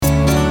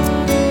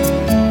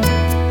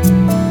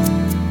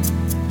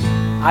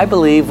I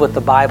believe what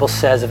the Bible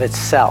says of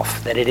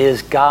itself, that it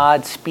is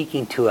God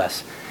speaking to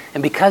us.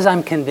 And because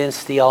I'm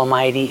convinced the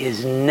Almighty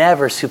is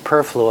never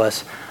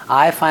superfluous,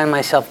 I find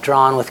myself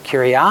drawn with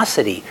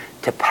curiosity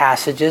to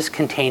passages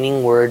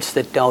containing words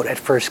that don't at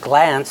first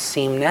glance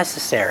seem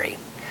necessary.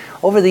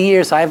 Over the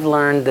years, I've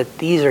learned that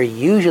these are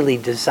usually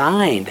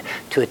designed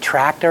to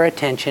attract our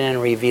attention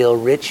and reveal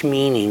rich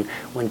meaning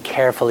when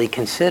carefully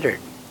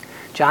considered.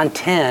 John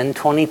 10,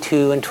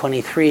 22 and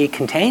 23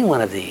 contain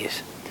one of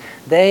these.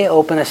 They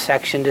open a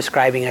section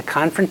describing a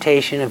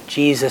confrontation of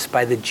Jesus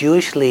by the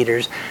Jewish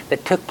leaders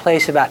that took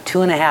place about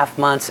 2.5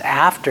 months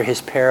after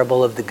his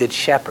parable of the Good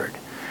Shepherd.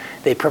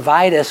 They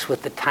provide us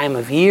with the time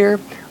of year,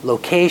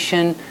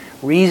 location,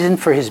 reason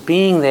for his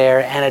being there,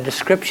 and a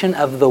description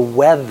of the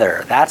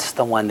weather. That's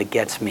the one that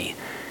gets me.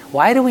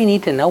 Why do we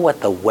need to know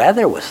what the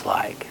weather was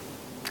like?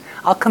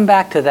 I'll come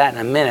back to that in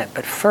a minute,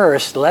 but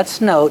first,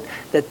 let's note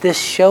that this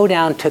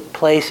showdown took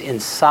place in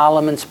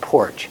Solomon's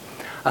porch,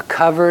 a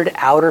covered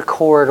outer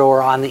corridor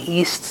on the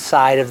east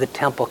side of the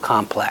temple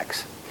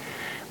complex.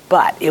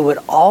 But it would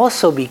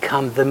also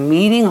become the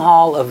meeting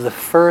hall of the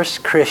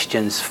first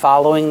Christians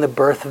following the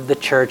birth of the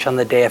church on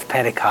the day of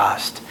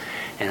Pentecost.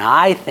 And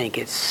I think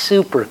it's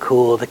super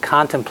cool to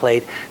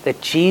contemplate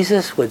that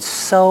Jesus would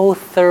so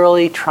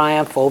thoroughly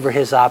triumph over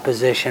his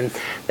opposition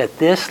that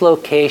this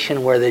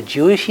location where the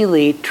Jewish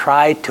elite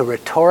tried to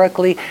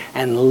rhetorically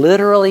and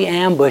literally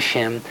ambush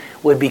him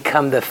would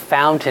become the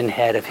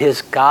fountainhead of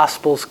his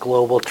gospel's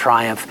global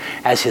triumph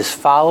as his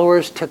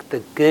followers took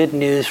the good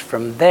news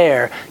from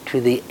there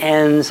to the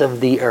ends of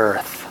the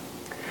earth.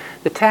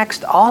 The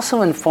text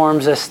also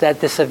informs us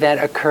that this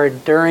event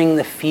occurred during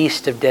the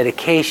Feast of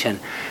Dedication,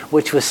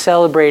 which was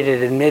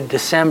celebrated in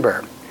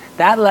mid-December.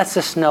 That lets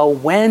us know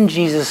when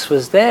Jesus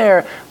was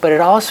there, but it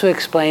also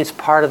explains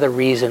part of the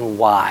reason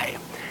why.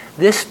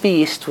 This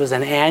feast was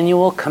an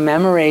annual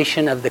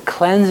commemoration of the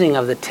cleansing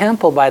of the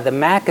temple by the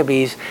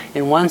Maccabees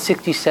in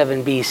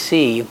 167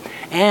 BC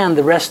and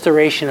the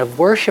restoration of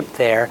worship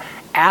there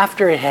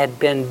after it had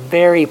been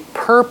very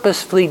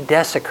purposefully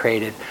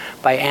desecrated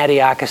by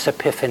Antiochus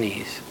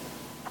Epiphanes.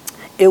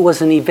 It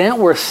was an event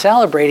worth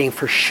celebrating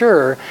for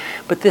sure,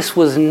 but this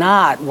was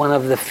not one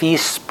of the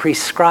feasts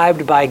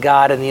prescribed by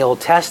God in the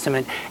Old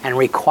Testament and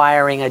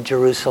requiring a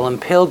Jerusalem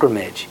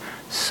pilgrimage.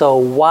 So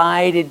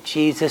why did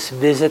Jesus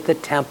visit the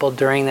temple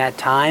during that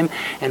time,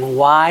 and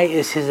why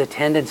is his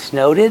attendance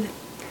noted?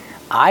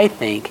 I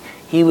think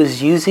he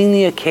was using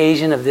the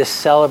occasion of this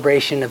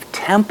celebration of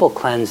temple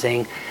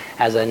cleansing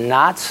as a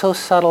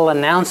not-so-subtle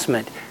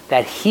announcement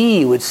that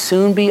he would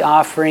soon be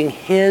offering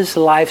his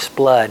life's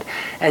blood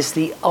as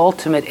the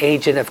ultimate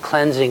agent of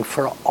cleansing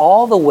for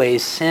all the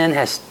ways sin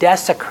has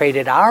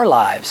desecrated our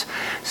lives,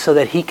 so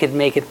that he could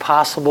make it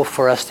possible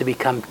for us to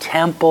become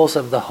temples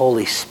of the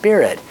Holy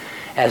Spirit,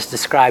 as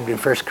described in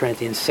 1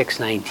 Corinthians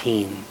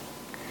 6:19.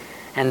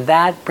 And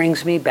that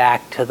brings me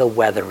back to the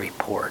weather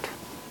report.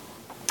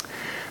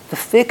 The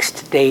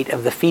fixed date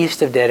of the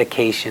Feast of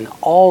Dedication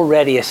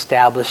already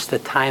established the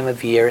time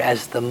of year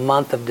as the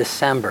month of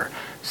December.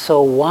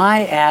 So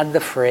why add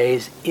the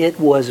phrase, "it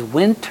was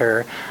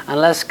winter,"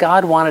 unless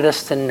God wanted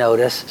us to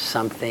notice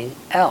something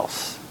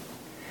else?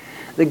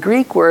 The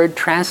Greek word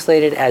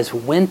translated as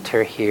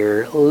winter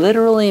here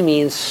literally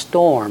means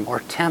storm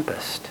or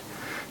tempest.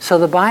 So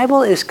the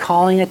Bible is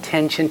calling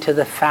attention to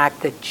the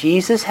fact that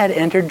Jesus had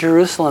entered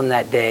Jerusalem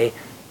that day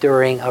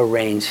during a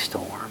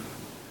rainstorm.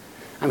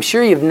 I'm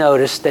sure you've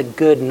noticed that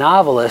good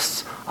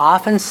novelists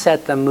often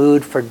set the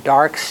mood for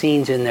dark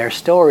scenes in their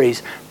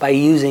stories by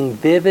using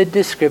vivid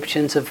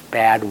descriptions of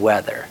bad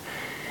weather.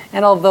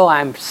 And although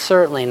I'm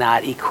certainly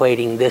not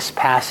equating this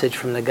passage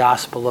from the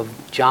Gospel of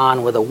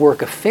John with a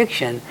work of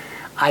fiction,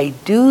 I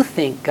do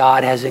think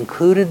God has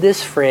included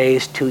this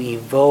phrase to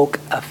evoke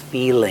a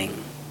feeling.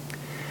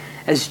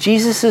 As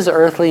Jesus'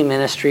 earthly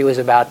ministry was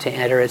about to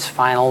enter its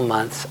final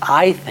months,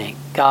 I think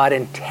God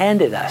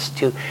intended us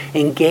to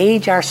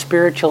engage our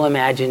spiritual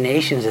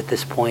imaginations at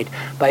this point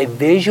by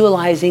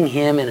visualizing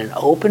him in an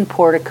open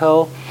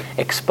portico,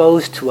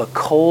 exposed to a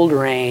cold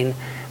rain,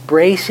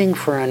 bracing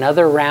for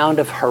another round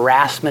of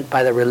harassment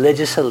by the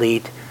religious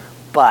elite,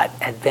 but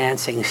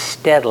advancing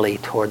steadily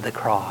toward the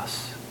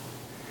cross.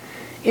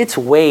 It's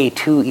way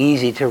too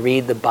easy to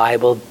read the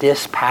Bible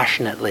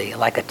dispassionately,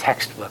 like a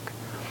textbook.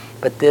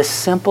 But this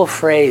simple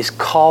phrase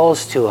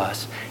calls to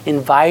us,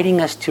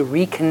 inviting us to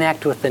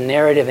reconnect with the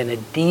narrative in a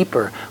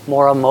deeper,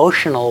 more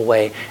emotional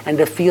way, and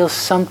to feel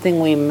something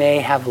we may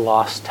have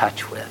lost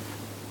touch with: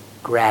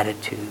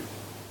 gratitude.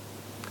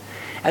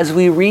 As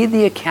we read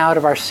the account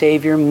of our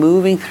Savior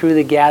moving through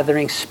the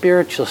gathering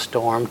spiritual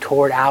storm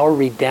toward our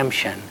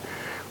redemption,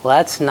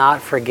 let's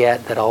not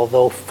forget that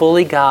although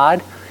fully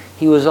God,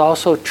 he was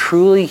also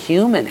truly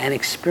human and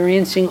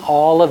experiencing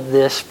all of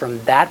this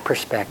from that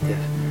perspective.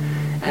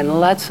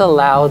 And let's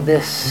allow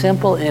this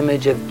simple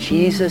image of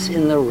Jesus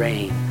in the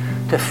rain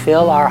to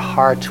fill our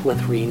hearts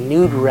with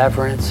renewed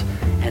reverence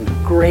and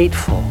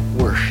grateful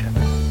worship.